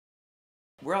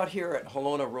We're out here at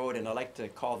Halona Road, and I like to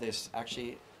call this,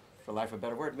 actually, for lack of a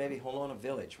better word, maybe Halona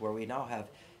Village, where we now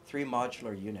have 3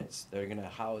 modular units that are going to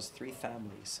house 3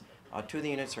 families. 2 of the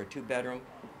units are 2-bedroom.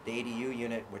 The ADU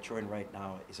unit, which we're in right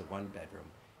now, is a 1-bedroom.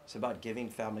 It's about giving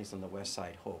families on the west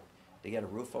side hope. They get a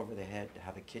roof over their head, to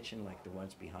have a kitchen like the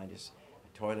ones behind us,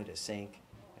 a toilet, a sink,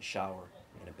 a shower,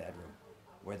 and a bedroom,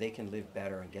 where they can live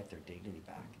better and get their dignity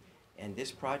back. And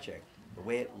this project, the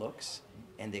way it looks,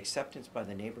 and the acceptance by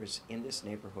the neighbors in this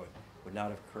neighborhood would not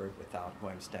have occurred without who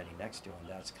I'm standing next to, and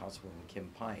that's Councilwoman Kim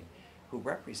Pine, who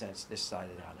represents this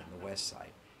side of the island, the west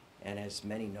side. And as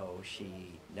many know,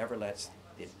 she never lets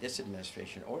this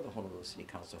administration or the Honolulu City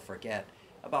Council forget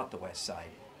about the west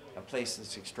side, a place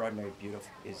that's extraordinarily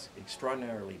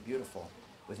beautiful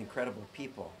with incredible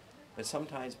people. But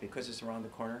sometimes, because it's around the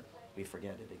corner, we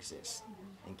forget it exists.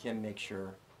 And Kim makes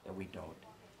sure that we don't.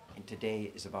 And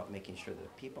today is about making sure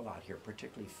that people out here,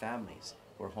 particularly families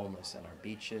who are homeless on our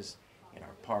beaches, in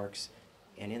our parks,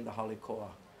 and in the Halikoa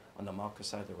on the Mauka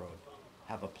side of the road,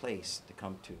 have a place to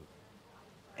come to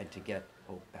and to get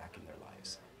hope back in their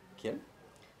lives. Kim?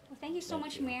 Well, thank you so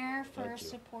much, Mayor, for Thank you.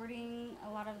 supporting a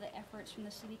lot of the efforts from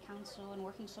the City Council and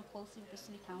working so closely with the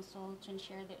City Council to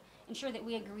ensure that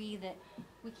we agree that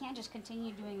we can't just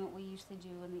continue doing what we used to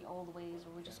do in the old ways,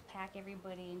 where we just pack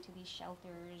everybody into these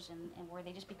shelters and where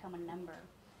they just become a number.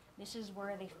 This is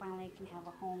where they finally can have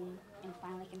a home and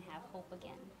finally can have hope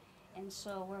again. And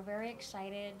so we're very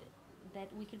excited that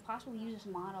we can possibly use this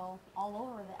model all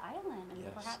over the island and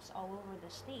Yes. perhaps all over the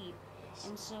state.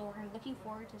 And so we're looking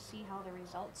forward to see how the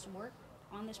results work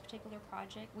on this particular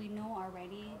project. We know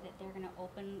already that they're going to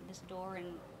open this door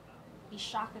and be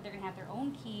shocked that they're going to have their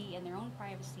own key and their own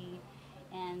privacy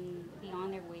and be on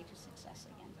their way to success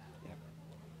again. Yep.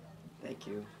 Thank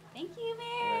you. Thank you,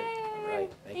 Mayor. All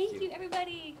right. Thank you.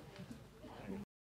 Everybody.